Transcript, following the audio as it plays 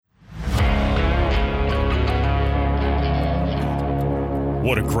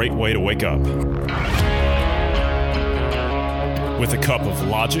What a great way to wake up. With a cup of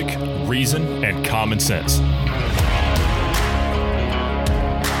logic, reason, and common sense.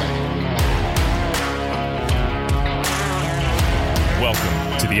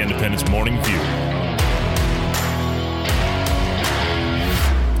 Welcome to the Independence Morning View.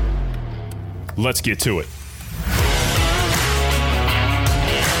 Let's get to it.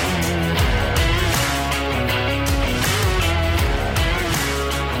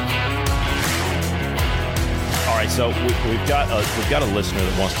 So we've got a listener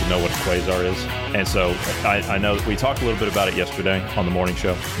that wants to know what a quasar is, and so I know that we talked a little bit about it yesterday on the morning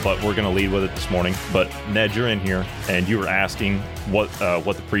show, but we're going to lead with it this morning. But Ned, you're in here, and you were asking what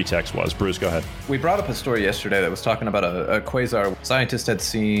the pretext was. Bruce, go ahead. We brought up a story yesterday that was talking about a quasar. Scientists had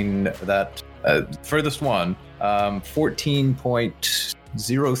seen that furthest one,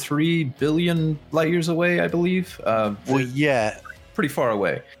 14.03 billion light years away, I believe. Pretty far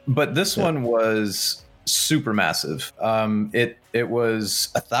away. But this one was super massive. It was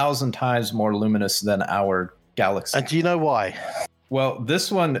 1,000 times more luminous than our galaxy. And do you know why? Well,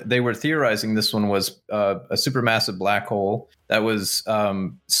 this one, they were theorizing this one was a supermassive black hole that was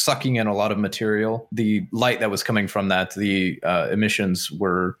sucking in a lot of material. The light that was coming from that, the emissions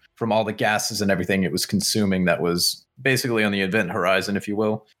were from all the gases and everything it was consuming that was basically on the event horizon, if you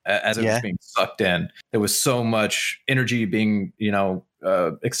will, as it was being sucked in. There was so much energy being,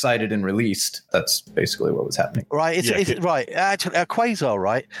 excited and released. That's basically what was happening. Right. Right. Actually, a quasar,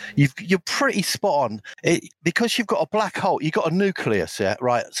 right? You're pretty spot on. Because you've got a black hole, you've got a nucleus, yeah?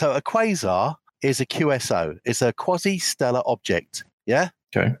 Right. So a quasar is a QSO. It's a quasi-stellar object, yeah?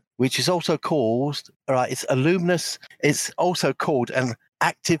 Okay. Which is also called, it's a luminous, it's also called an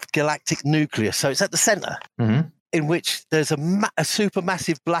active galactic nucleus. So it's at the center, in which there's a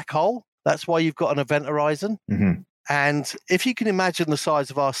supermassive black hole. That's why you've got an event horizon. Mm-hmm. And if you can imagine the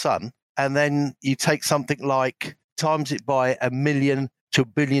size of our sun, and then you take something like times it by 1 million to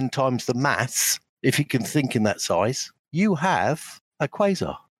 1 billion times the mass, if you can think in that size, you have a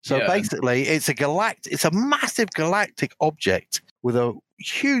quasar. So basically, it's a massive galactic object with a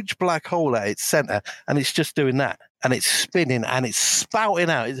huge black hole at its center, and it's just doing that, and it's spinning and it's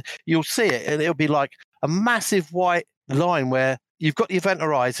spouting out. You'll see it, and it'll be like a massive white line where you've got the event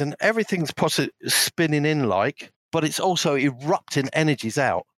horizon, everything's spinning in but it's also erupting energies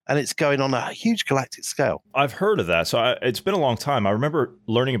out, and it's going on a huge galactic scale. I've heard of that. So it's been a long time. I remember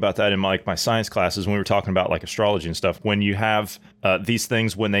learning about that in my science classes when we were talking about like astrology and stuff. When you have these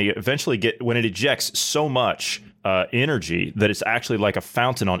things, when it ejects so much energy that it's actually like a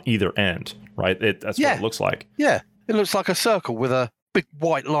fountain on either end, right? That's what it looks like. Yeah, it looks like a circle with a big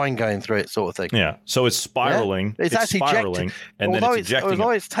white line going through it, sort of thing. Yeah, so it's spiraling. Yeah. It's actually spiraling, and then it's ejecting.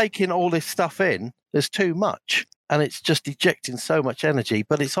 Although it's taking all this stuff in, there's too much. And it's just ejecting so much energy,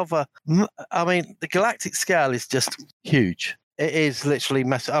 but it's the galactic scale is just huge. It is literally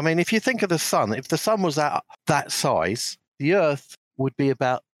massive. I mean, if you think of the sun, if the sun was at that size, the Earth would be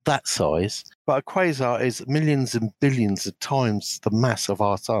about that size. But a quasar is millions and billions of times the mass of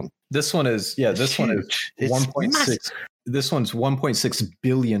our sun. This one is, one is 1.6. This one's 1.6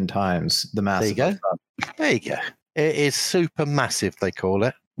 billion times the mass of the sun. There you go. It is super massive, they call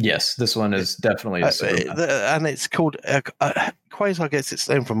it. Yes, this one is definitely and it's called quasar. Gets its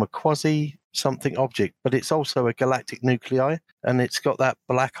name from a quasi something object, but it's also a galactic nuclei, and it's got that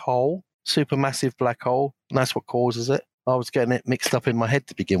black hole, supermassive black hole, and that's what causes it. I was getting it mixed up in my head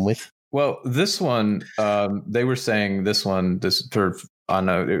to begin with. Well, this one, they were saying I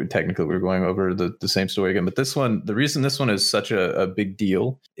know technically we're going over the same story again, but this one, the reason this one is such a big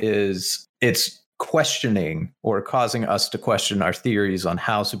deal is it's questioning or causing us to question our theories on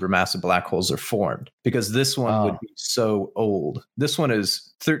how supermassive black holes are formed, because this one would be so old. This one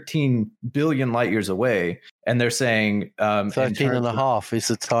is 13 billion light years away, and they're saying 13 and a half is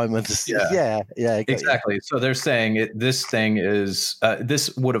the time of the exactly. So they're saying this thing is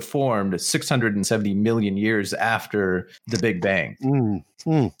this would have formed 670 million years after the Big Bang.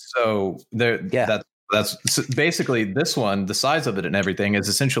 So that's basically this one, the size of it and everything is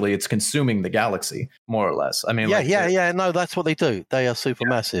essentially it's consuming the galaxy, more or less. I mean, no, that's what they do. They are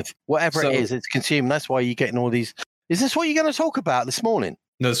supermassive. Whatever it is, it's consumed. That's why you're getting all these. Is this what you're going to talk about this morning?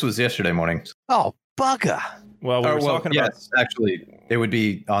 No, this was yesterday morning. Oh, bugger. Well, we were talking about. Yes, actually, it would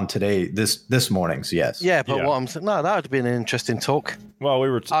be on today, this morning's. Yes. Yeah, but what I'm saying, that would have been an interesting talk. Well, we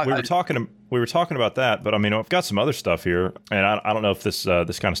were talking about that, but I mean, I've got some other stuff here, and I don't know if this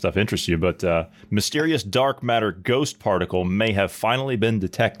kind of stuff interests you, but mysterious dark matter ghost particle may have finally been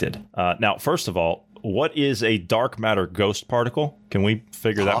detected. Now, first of all, what is a dark matter ghost particle? Can we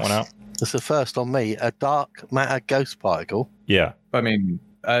figure that one out? That's the first on me. A dark matter ghost particle. Yeah. I mean,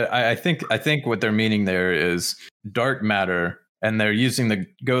 I think what they're meaning there is dark matter, and they're using the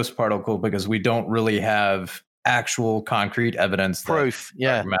ghost particle because we don't really have actual concrete evidence Proof. that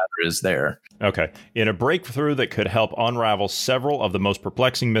dark matter is there. Okay. In a breakthrough that could help unravel several of the most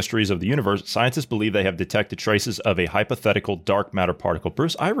perplexing mysteries of the universe, scientists believe they have detected traces of a hypothetical dark matter particle.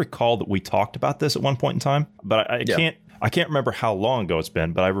 Bruce, I recall that we talked about this at one point in time, but I can't remember how long ago it's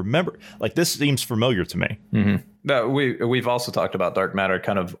been, but I remember, like, this seems familiar to me. Mm-hmm. No, we've also talked about dark matter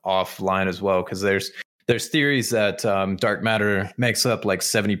kind of offline as well, because there's theories that dark matter makes up like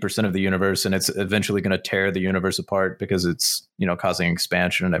 70% of the universe, and it's eventually going to tear the universe apart because it's, you know, causing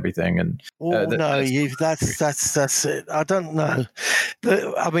expansion and everything. And that's it. I don't know.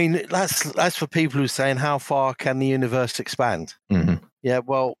 I mean, that's for people who are saying how far can the universe expand? Mm-hmm. Yeah,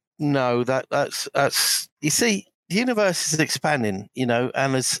 well, no, that's you see. The universe is expanding, you know,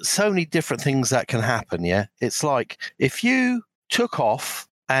 and there's so many different things that can happen. Yeah, it's like if you took off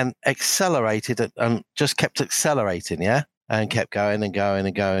and accelerated it and just kept accelerating, yeah, and kept going and going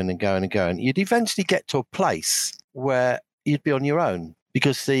and going and going and going, you'd eventually get to a place where you'd be on your own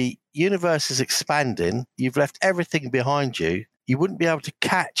because the universe is expanding. You've left everything behind you. You wouldn't be able to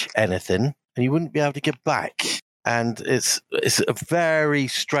catch anything, and you wouldn't be able to get back. And it's a very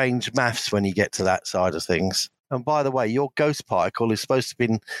strange maths when you get to that side of things. And by the way, your ghost particle is supposed to have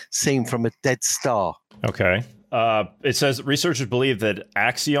been seen from a dead star. Okay. It says that researchers believe that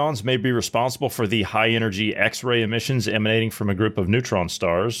axions may be responsible for the high-energy X-ray emissions emanating from a group of neutron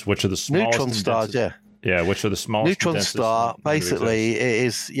stars, which are the smallest. Neutron stars, yeah. Yeah, which are the smallest. Neutron star, basically, it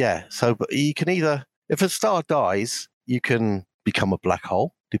is, yeah. So but you can either, if a star dies, you can become a black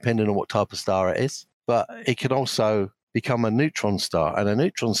hole, depending on what type of star it is. But it can also become a neutron star. And a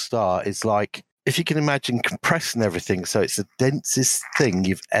neutron star is like, if you can imagine compressing everything, so it's the densest thing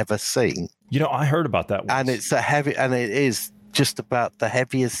you've ever seen. You know, I heard about that once. And it's and it is just about the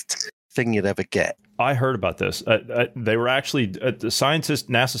heaviest thing you'd ever get. I heard about this. They were actually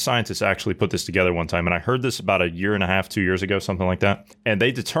NASA scientists actually put this together one time, and I heard this about 1.5 years, 2 years ago, something like that. And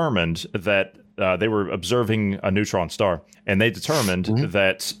they determined that they were observing a neutron star, and they determined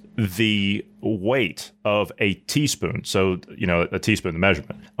that the weight of a teaspoon, so, you know, a teaspoon, the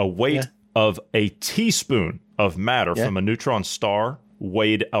measurement, a weight of a teaspoon of matter from a neutron star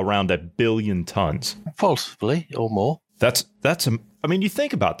weighed around 1 billion tons. Possibly, or more. I mean, you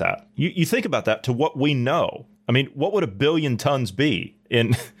think about that. You think about that to what we know. I mean, what would 1 billion tons be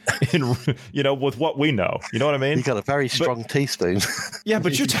in you know, with what we know? You know what I mean? You got a very strong teaspoon. Yeah,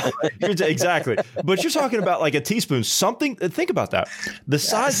 but exactly. But you're talking about like a teaspoon, something. Think about that. The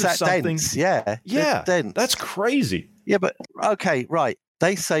size of something. Dense, yeah. Dense. That's crazy. Yeah, but okay, right.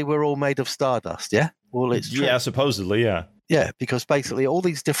 They say we're all made of stardust. Yeah. Well, it's true. Yeah, supposedly, yeah. Yeah, because basically all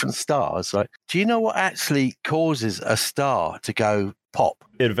these different stars, right? Do you know what actually causes a star to go pop?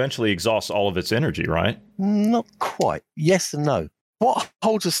 It eventually exhausts all of its energy, right? Not quite. Yes and no. What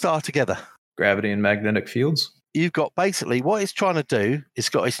holds a star together? Gravity and magnetic fields. You've got basically what it's trying to do, it's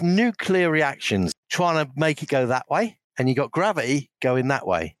got its nuclear reactions trying to make it go that way, and you've got gravity going that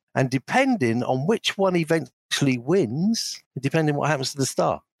way. And depending on which one eventually wins, depending on what happens to the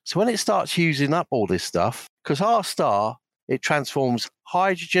star. So when it starts using up all this stuff, because our star, it transforms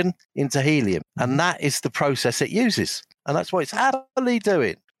hydrogen into helium, and that is the process it uses. And that's what it's happily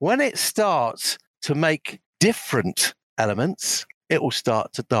doing. When it starts to make different elements, it will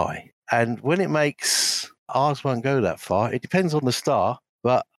start to die. And when it makes, ours won't go that far. It depends on the star,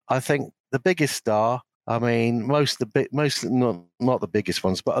 but I think the biggest star, I mean, not the biggest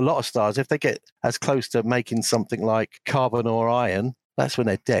ones, but a lot of stars, if they get as close to making something like carbon or iron, that's when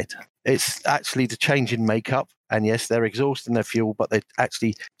they're dead. It's actually the change in makeup. And yes, they're exhausting their fuel, but they're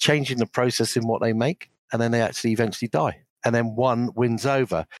actually changing the process in what they make. And then they actually eventually die. And then one wins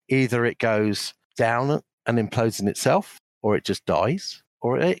over. Either it goes down and implodes in itself, or it just dies,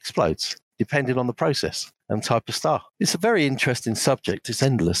 or it explodes, depending on the process and type of star. It's a very interesting subject. It's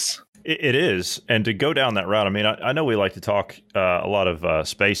endless. It is. And to go down that route, I mean, I know we like to talk a lot of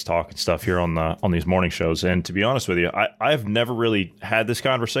space talk and stuff here on these morning shows. And to be honest with you, I've never really had this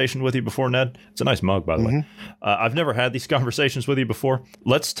conversation with you before, Ned. It's a nice mug, by the way. I've never had these conversations with you before.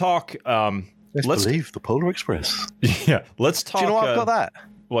 Let's talk. Let's believe the Polar Express. Yeah, let's talk. Do you know why I've got that?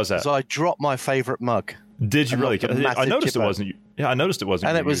 What's that? So I dropped my favorite mug. Did you really? I noticed it wasn't. Yeah, I noticed it wasn't.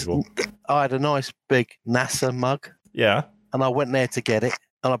 And it was. I had a nice big NASA mug. Yeah. And I went there to get it.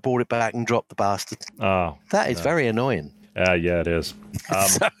 And I brought it back and dropped the bastard. Oh, that is very annoying. Yeah, it is.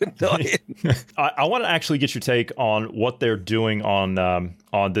 So annoying. I want to actually get your take on what they're doing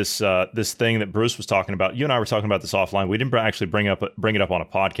on this this thing that Bruce was talking about. You and I were talking about this offline. We didn't actually bring it up on a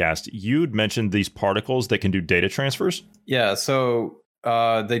podcast. You'd mentioned these particles that can do data transfers. Yeah. So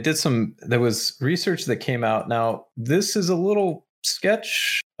they did there was research that came out. Now, this is a little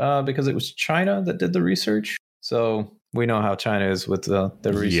sketch because it was China that did the research. So we know how China is with the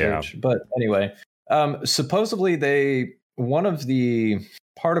research. Yeah. But anyway, supposedly one of the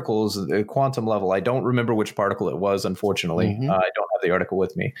particles, the quantum level, I don't remember which particle it was, unfortunately. I don't have the article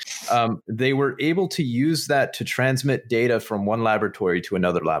with me. They were able to use that to transmit data from one laboratory to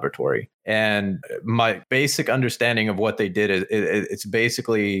another laboratory. And my basic understanding of what they did is it's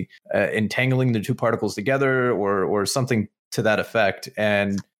basically entangling the two particles together or something to that effect,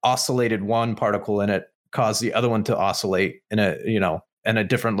 and oscillated one particle in it, caused the other one to oscillate in a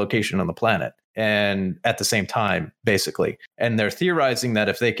different location on the planet, and at the same time, basically. And they're theorizing that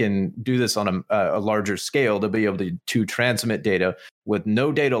if they can do this on a larger scale, they'll be able to transmit data with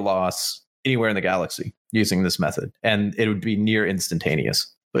no data loss anywhere in the galaxy using this method, and it would be near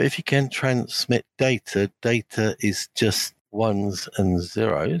instantaneous. But if you can transmit data is just ones and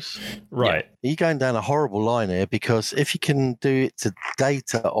zeros. Right. Yeah. You're going down a horrible line here, because if you can do it to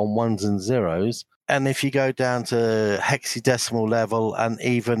data on ones and zeros, and if you go down to hexadecimal level, and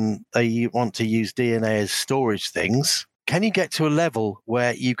even you want to use DNA as storage things, can you get to a level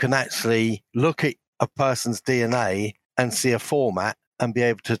where you can actually look at a person's DNA and see a format and be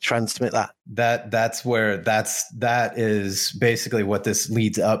able to transmit that? That is basically what this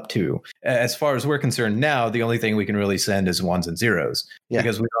leads up to. As far as we're concerned now, the only thing we can really send is ones and zeros,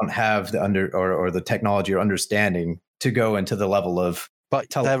 because we don't have the technology or understanding to go into the level of. But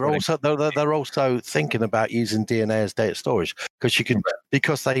they're also thinking about using DNA as data storage, because you can,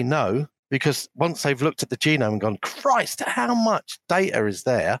 because once they've looked at the genome and gone, Christ, how much data is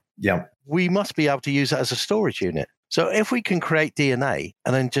there? Yeah, we must be able to use it as a storage unit. So if we can create DNA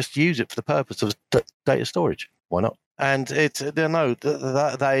and then just use it for the purpose of data storage, why not? And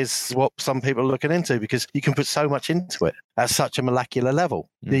that is what some people are looking into, because you can put so much into it at such a molecular level.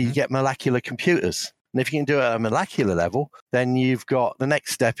 You get molecular computers. And if you can do it at a molecular level, then you've got the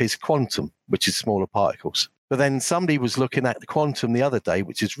next step is quantum, which is smaller particles. But then somebody was looking at the quantum the other day,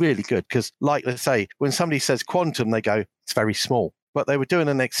 which is really good, because like they say, when somebody says quantum, they go, it's very small. But they were doing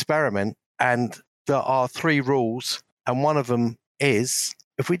an experiment, and there are 3 rules, and one of them is,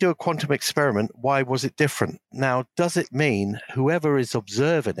 if we do a quantum experiment, why was it different? Now, does it mean whoever is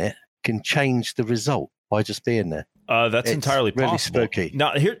observing it can change the result by just being there? That's entirely really possible. Spooky.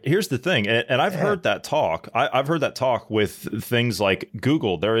 Now, here's the thing, and I've heard that talk. I've heard that talk with things like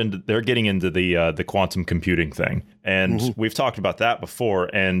Google. They're getting into the quantum computing thing, and we've talked about that before.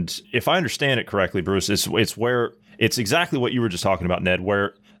 And if I understand it correctly, Bruce, it's exactly what you were just talking about, Ned,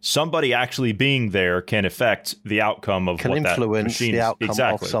 where somebody actually being there can affect the outcome of what that machine the outcome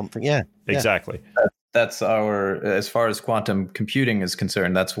of something. Yeah, exactly. That's as far as quantum computing is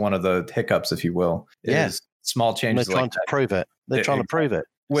concerned, that's one of the hiccups, if you will. Is small changes. They're trying to prove it. To prove it.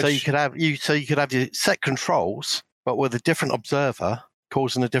 So you could have your set controls, but with a different observer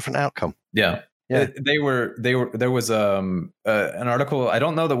causing a different outcome. Yeah. There was an article. I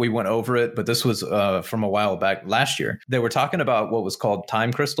don't know that we went over it, but this was from a while back last year. They were talking about what was called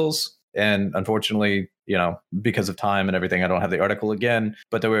time crystals. And unfortunately, because of time and everything, I don't have the article again.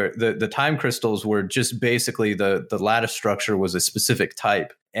 But there were the time crystals were just basically the lattice structure was a specific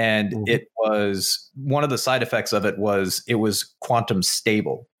type. And it was one of the side effects of it was quantum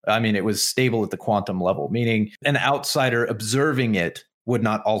stable. I mean, it was stable at the quantum level, meaning an outsider observing it would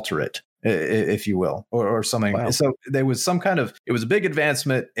not alter it, if you will, or something. Wow. So there was it was a big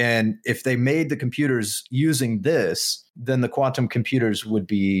advancement. And if they made the computers using this, then the quantum computers would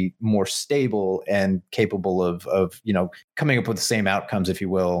be more stable and capable of coming up with the same outcomes, if you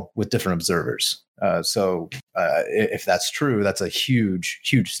will, with different observers. So if that's true, that's a huge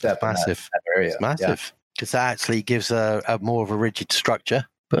step. Massive. In that area. It's massive, because that actually gives a more of a rigid structure.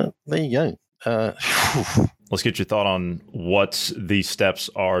 But there you go. Let's get your thought on what these steps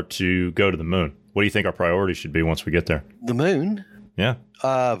are to go to the moon. What do you think our priorities should be once we get there? The moon? Yeah.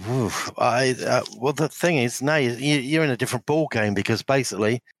 Well, the thing is, now you're in a different ball game, because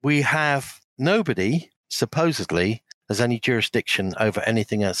basically we have nobody supposedly has any jurisdiction over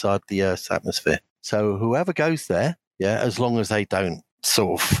anything outside the Earth's atmosphere. So whoever goes there, as long as they don't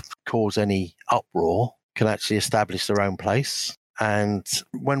sort of cause any uproar, can actually establish their own place. And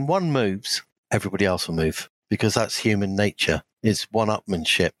when one moves, everybody else will move, because that's human nature. It's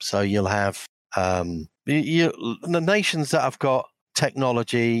one-upmanship. So you'll have the nations that have got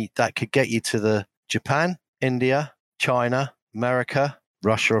technology that could get you to the Japan, India, China, America,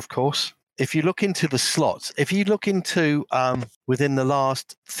 Russia, of course. If you look into the slots, if you look into within the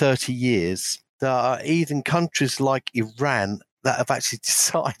last 30 years, there are even countries like Iran that have actually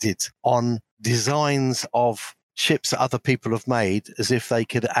decided on designs of ships that other people have made as if they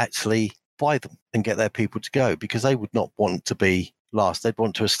could actually buy them and get their people to go, because they would not want to be last. They'd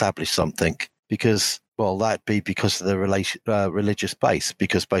want to establish something because, well, that'd be because of the religious base,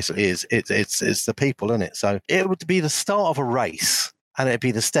 because basically it's the people, isn't it? So it would be the start of a race, and it'd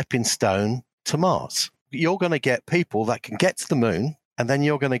be the stepping stone to Mars. You're going to get people that can get to the moon, and then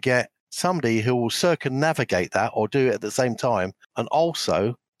you're going to get somebody who will circumnavigate that or do it at the same time and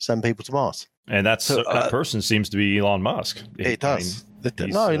also send people to Mars. And that person seems to be Elon Musk. It does.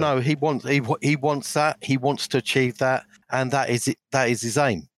 No, he wants that. He wants to achieve that, and that is his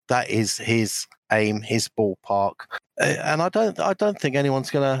aim. That is his aim, his ballpark. And I don't think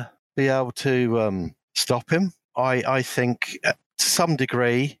anyone's going to be able to stop him. I think to some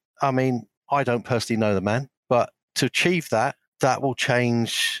degree. I mean, I don't personally know the man, but to achieve that will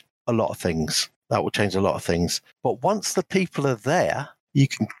change a lot of things. That will change a lot of things. But once the people are there, you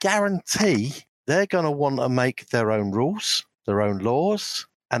can guarantee they're going to want to make their own rules, their own laws,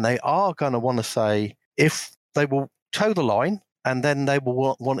 and they are going to want to say if they will toe the line, and then they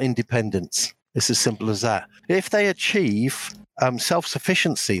will want independence. It's as simple as that. If they achieve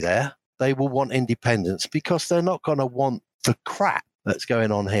self-sufficiency there, they will want independence because they're not going to want the crap that's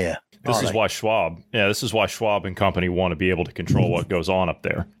going on here. This is why Schwab and company want to be able to control what goes on up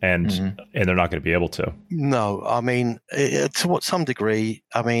there, and they're not going to be able to. No, I mean, to some degree,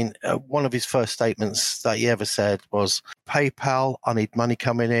 I mean, one of his first statements that he ever said was, PayPal, I need money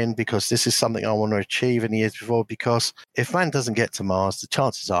coming in because this is something I want to achieve in the years before, because if man doesn't get to Mars, the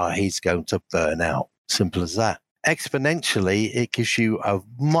chances are he's going to burn out. Simple as that. Exponentially, it gives you a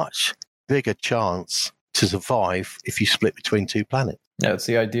much bigger chance to survive if you split between two planets. Yeah, it's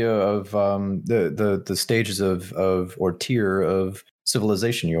the idea of the stages of or tier of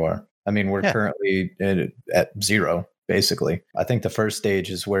civilization you are. I mean, we're currently at 0, basically. I think the first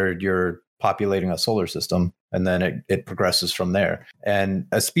stage is where you're populating a solar system, and then it progresses from there. And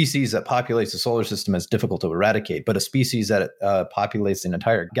a species that populates a solar system is difficult to eradicate, but a species that populates an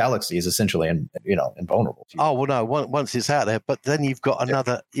entire galaxy is essentially invulnerable to you. Oh well, no. Once it's out there, but then you've got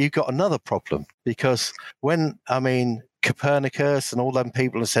another problem, because Copernicus and all them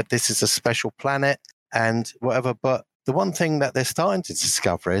people have said this is a special planet and whatever, but the one thing that they're starting to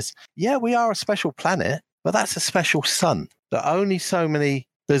discover is, we are a special planet, but that's a special sun. There are only so many.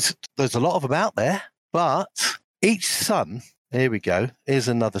 There's a lot of them out there, but each sun, here we go, here's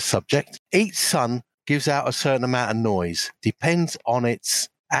another subject. Each sun gives out a certain amount of noise, depends on its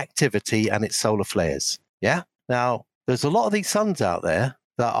activity and its solar flares. Yeah. Now, there's a lot of these suns out there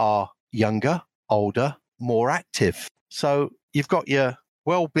that are younger, older, more active. So you've got your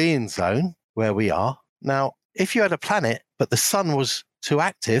well-being zone where we are. Now, if you had a planet, but the sun was too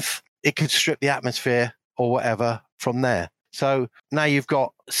active, it could strip the atmosphere or whatever from there. So now you've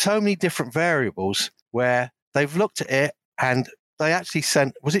got so many different variables where they've looked at it, and they actually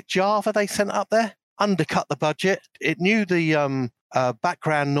sent, was it Java they sent up there? Undercut the budget. It knew the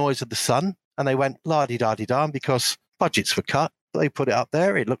background noise of the sun, and they went la-di-da-di-da, because budgets were cut. They put it up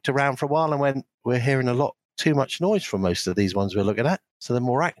there. It looked around for a while and went, we're hearing a lot too much noise from most of these ones we're looking at, so they're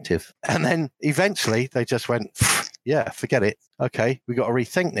more active. And then eventually they just went, forget it. Okay, we got to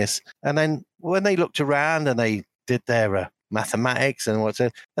rethink this. And then when they looked around and they did their mathematics and what's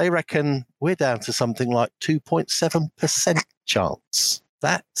it, they reckon we're down to something like 2.7% chance.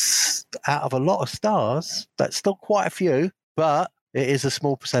 That's out of a lot of stars. That's still quite a few, but it is a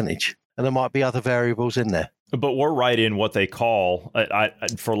small percentage, and there might be other variables in there. But we're right in what they call,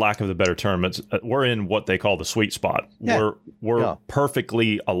 for lack of a better term, we're in what they call the sweet spot. Yeah. We're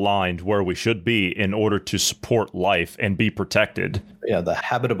perfectly aligned where we should be in order to support life and be protected. Yeah, the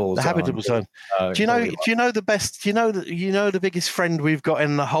habitable zone. Do you know the best? Do you know the biggest friend we've got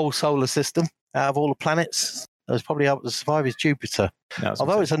in the whole solar system out of all the planets? That's probably able to survive is Jupiter.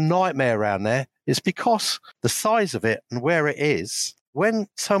 Although it's a nightmare around there, it's because the size of it and where it is. When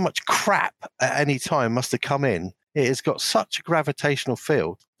so much crap at any time must have come in, it has got such a gravitational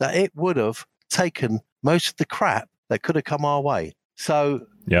field that it would have taken most of the crap that could have come our way. So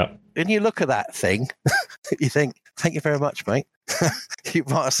when you look at that thing, you think, thank you very much, mate. You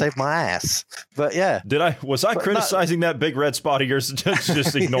might have saved my ass. But yeah. Was I criticizing that big red spot of yours?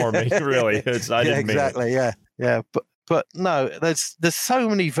 Just ignore me, really. I didn't mean it. Yeah. But no, there's so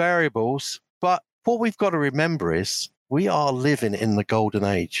many variables. But what we've got to remember is, we are living in the golden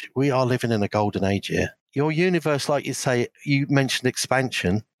age. We are living in a golden age here. Your universe, like you say, you mentioned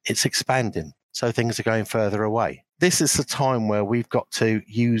expansion, it's expanding. So things are going further away. this is the time where we've got to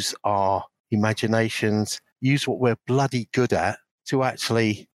use our imaginations, use what we're bloody good at to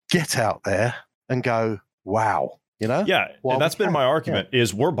actually get out there and go, wow. You know? Yeah, and that's been my argument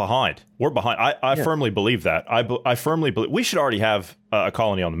is we're behind. We're behind. I firmly believe that. I firmly believe we should already have a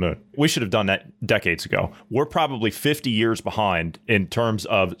colony on the moon. We should have done that decades ago. We're probably 50 years behind in terms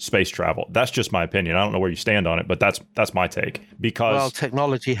of space travel. That's just my opinion. I don't know where you stand on it, but that's my take. Because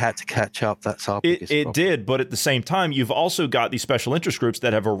technology had to catch up. That's our biggest problem. It did, but at the same time, you've also got these special interest groups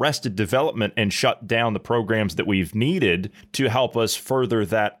that have arrested development and shut down the programs that we've needed to help us further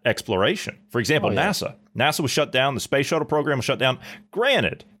that exploration. For example, NASA. NASA was shut down. The space shuttle program was shut down.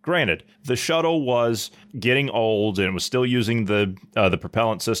 Granted, the shuttle was getting old and it was still using the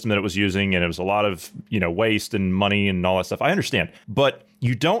propellant system that it was using, and it was a lot of waste and money and all that stuff. I understand, but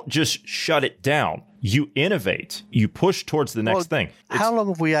you don't just shut it down. You innovate. You push towards the next thing. How long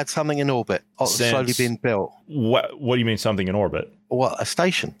have we had something in orbit slowly being built? What do you mean something in orbit? Well, a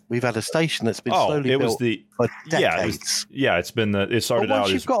station. We've had a station that's been slowly built for decades. It started out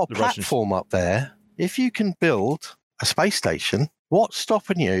as once you've got a platform up there, if you can build a space station, what's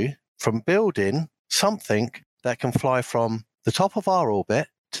stopping you from building something that can fly from the top of our orbit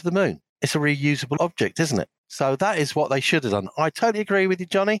to the moon? It's a reusable object, isn't it? So that is what they should have done. I totally agree with you,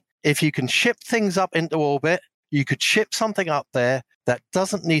 Johnny. If you can ship things up into orbit, you could ship something up there that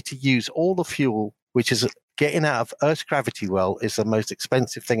doesn't need to use all the fuel, which is getting out of Earth's gravity well is the most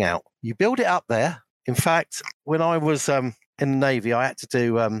expensive thing out. You build it up there. In fact, when I was in the Navy, I had to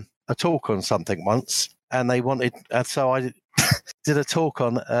do a talk on something once, and they wanted, so I did a talk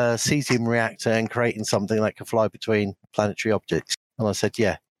on a cesium reactor and creating something that can fly between planetary objects. And I said,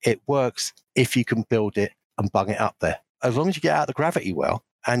 yeah, it works if you can build it and bung it up there. As long as you get out of the gravity well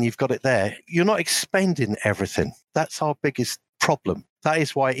and you've got it there, you're not expending everything. That's our biggest problem. That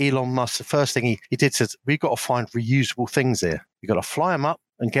is why Elon Musk, the first thing he did says, we've got to find reusable things here. We've got to fly them up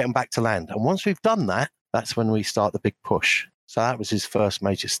and get them back to land. And once we've done that, that's when we start the big push. So that was his first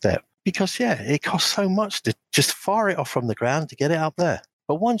major step. Because, it costs so much to just fire it off from the ground to get it up there.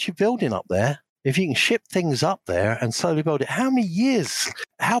 But once you're building up there, if you can ship things up there and slowly build it, how many years,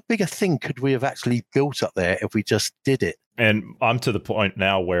 how big a thing could we have actually built up there if we just did it? And I'm to the point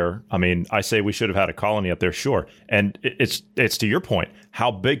now where, I say we should have had a colony up there, sure. And it's to your point,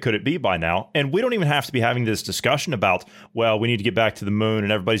 how big could it be by now? And we don't even have to be having this discussion about, well, we need to get back to the moon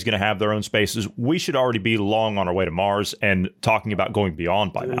and everybody's going to have their own spaces. We should already be long on our way to Mars and talking about going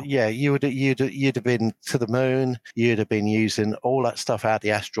beyond by now. Yeah, you'd have been to the moon. You'd have been using all that stuff out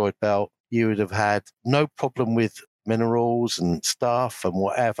the asteroid belt. You would have had no problem with minerals and stuff and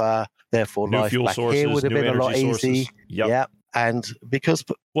whatever. Therefore, new life fuel back sources, here would have been a lot easy. Yep. And because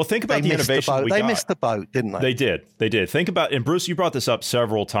think about the innovation they missed the boat, didn't they? They did. Think about, and Bruce, you brought this up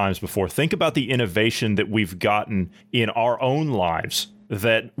several times before. Think about the innovation that we've gotten in our own lives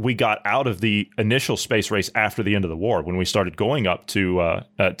that we got out of the initial space race after the end of the war, when we started going up to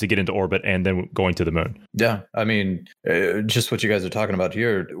get into orbit and then going to the moon. Yeah, just what you guys are talking about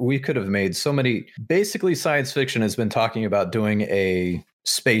here, we could have made so many. Basically, science fiction has been talking about doing a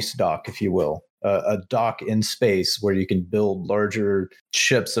space dock, if you will, a dock in space where you can build larger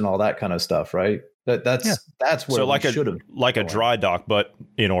ships and all that kind of stuff, right? That's where we should have, like a dry dock, but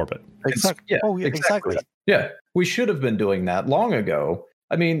in orbit. Exactly. Exactly. Yeah, we should have been doing that long ago.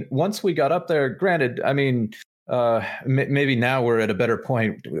 Once we got up there, granted, maybe now we're at a better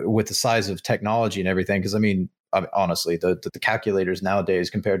point with the size of technology and everything. Because honestly, the calculators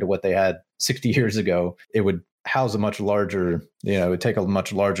nowadays compared to what they had 60 years ago, it would house a much larger, it would take a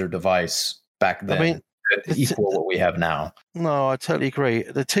much larger device back then. To equal what we have now. No, I totally agree.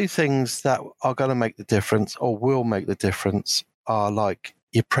 The two things that are going to make the difference or will make the difference are like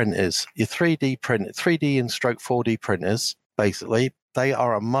your printers, your 3D and stroke 4D printers, basically. They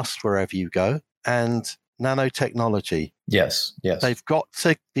are a must wherever you go. And nanotechnology. Yes. They've got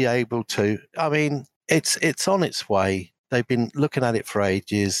to be able to, it's on its way. They've been looking at it for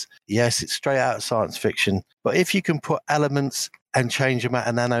ages. Yes, it's straight out of science fiction. But if you can put elements and change them at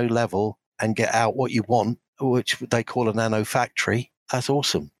a nano level and get out what you want, which they call a nano factory, that's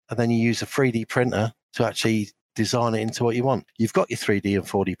awesome. And then you use a 3D printer to actually design it into what you want. You've got your 3D and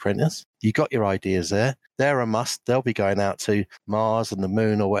 4D printers. You've got your ideas there. They're a must. They'll be going out to Mars and the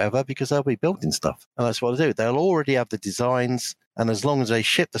moon or whatever because they'll be building stuff. And that's what they do. They'll already have the designs. And as long as they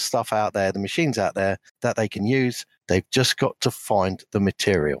ship the stuff out there, the machines out there that they can use, they've just got to find the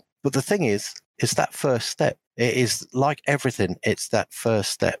material. But the thing is, it's that first step. It is like everything. It's that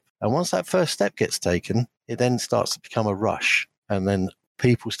first step. And once that first step gets taken, it then starts to become a rush. And then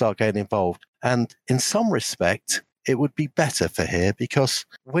people start getting involved. And in some respect, it would be better for here, because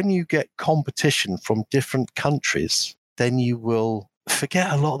when you get competition from different countries, then you will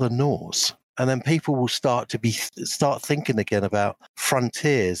forget a lot of the norms. And then people will start thinking again about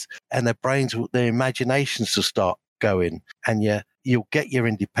frontiers, and their imaginations will start going, and you'll get your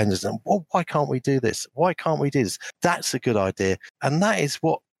independence. And why can't we do this? Why can't we do this? That's a good idea. And that is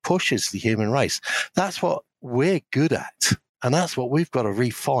what pushes the human race. That's what we're good at. And that's what we've got to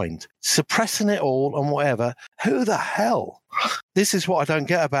refine. Suppressing it all and whatever, who the hell? This is what I don't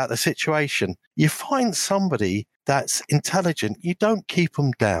get about the situation. You find somebody that's intelligent, you don't keep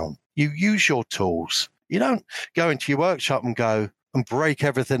them down. You use your tools. You don't go into your workshop and go and break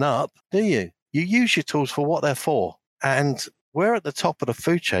everything up, do you? You use your tools for what they're for. And we're at the top of the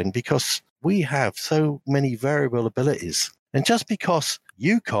food chain because we have so many variable abilities. And just because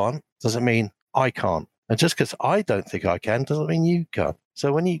you can't doesn't mean I can't. And just because I don't think I can doesn't mean you can't.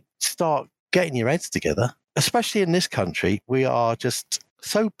 So when you start getting your heads together, especially in this country, we are just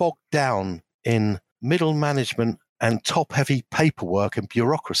so bogged down in middle management and top-heavy paperwork and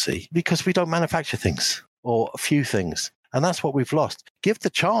bureaucracy because we don't manufacture things or a few things. And that's what we've lost. Give the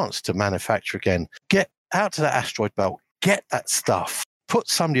chance to manufacture again. Get out to that asteroid belt. Get that stuff. Put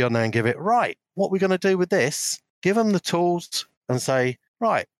somebody on there and give it, right, what are we going to do with this? Give them the tools and say,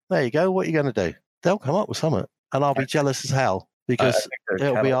 right, there you go. What are you going to do? They'll come up with something. And I'll be jealous as hell because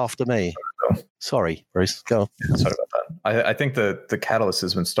it'll be after me. Sorry, Bruce. Go on. Sorry about that. I think the catalyst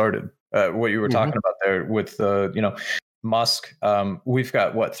has been started. What you were talking about there with Musk. We've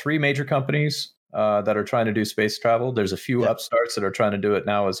got 3 major companies that are trying to do space travel. There's a few upstarts that are trying to do it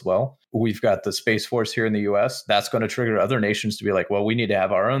now as well. We've got the Space Force here in the US. That's going to trigger other nations to be like, well, we need to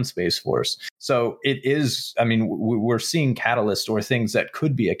have our own Space Force. So it is, I mean, we're seeing catalysts or things that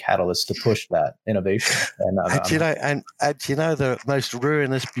could be a catalyst to push that innovation. And do you know the most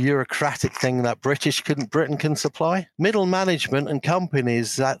ruinous bureaucratic thing that Britain can supply? Middle management and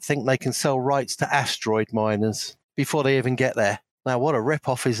companies that think they can sell rights to asteroid miners before they even get there. Now, what a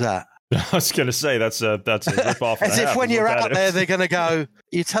rip-off is that? I was going to say that's a rip-off. As if when you're out there, they're going to go,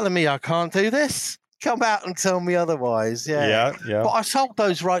 you're telling me I can't do this? Come out and tell me otherwise. Yeah. But I sold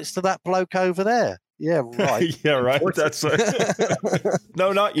those rights to that bloke over there. Yeah, right. Yeah, right. That's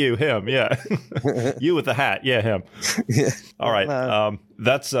no, not you. Him. Yeah, you with the hat. Yeah, him. Yeah. All right.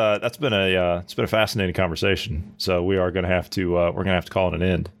 That's been a fascinating conversation. So we are going to have to call it an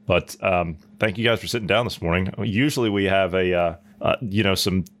end. But thank you guys for sitting down this morning. Usually we have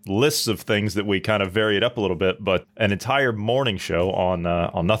some lists of things that we kind of vary it up a little bit, but an entire morning show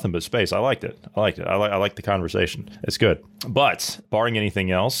on nothing but space. I liked it. I like the conversation. It's good. But barring anything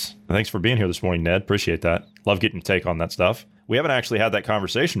else, thanks for being here this morning, Ned. Appreciate that. Love getting your take on that stuff. We haven't actually had that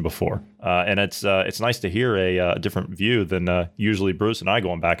conversation before, and it's nice to hear a different view than usually Bruce and I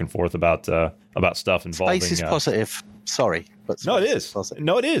going back and forth about stuff involving. Space is positive. Sorry, but no, it is.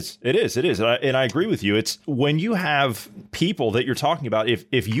 No, it is. It is. And I agree with you. It's when you have people that you're talking about.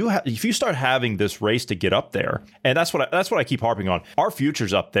 If you start having this race to get up there, and that's what I keep harping on. Our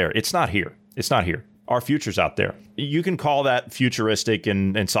future's up there. It's not here. Our future's out there. You can call that futuristic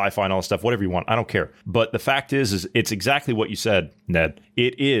and sci-fi and all that stuff, whatever you want. I don't care. But the fact is it's exactly what you said, Ned.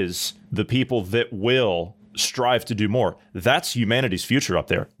 It is the people that will strive to do more. That's humanity's future up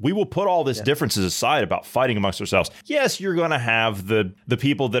there. We will put all these differences aside about fighting amongst ourselves. Yes, you're going to have the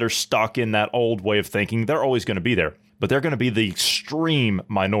people that are stuck in that old way of thinking. They're always going to be there. But they're going to be the extreme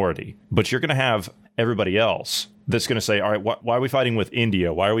minority. But you're going to have everybody else that's going to say, all right, why are we fighting with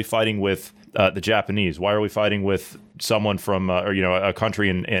India? Why are we fighting with the Japanese? Why are we fighting with someone from a country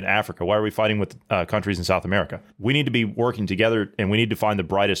in Africa? Why are we fighting with countries in South America? We need to be working together, and we need to find the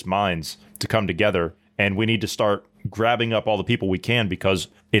brightest minds to come together, and we need to start grabbing up all the people we can because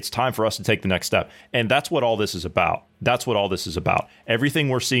it's time for us to take the next step. And that's what all this is about. Everything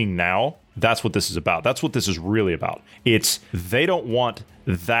we're seeing now, that's what this is about. That's what this is really about. They don't want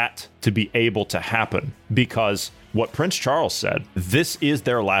that to be able to happen because what Prince Charles said, this is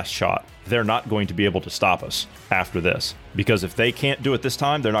their last shot. They're not going to be able to stop us after this because if they can't do it this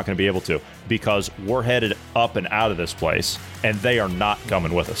time, they're not going to be able to because we're headed up and out of this place and they are not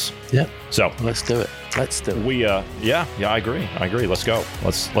coming with us. Yeah. So let's do it. We, I agree. Let's go.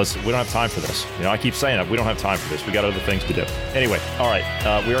 We don't have time for this. I keep saying it. We don't have time for this. We got other things to do. Anyway. All right.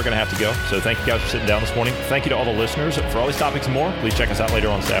 We are going to have to go. So thank you guys for sitting down this morning. Thank you to all the listeners for all these topics and more. Please check us out later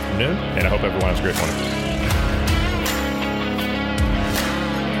on this afternoon. And I hope everyone has a great morning.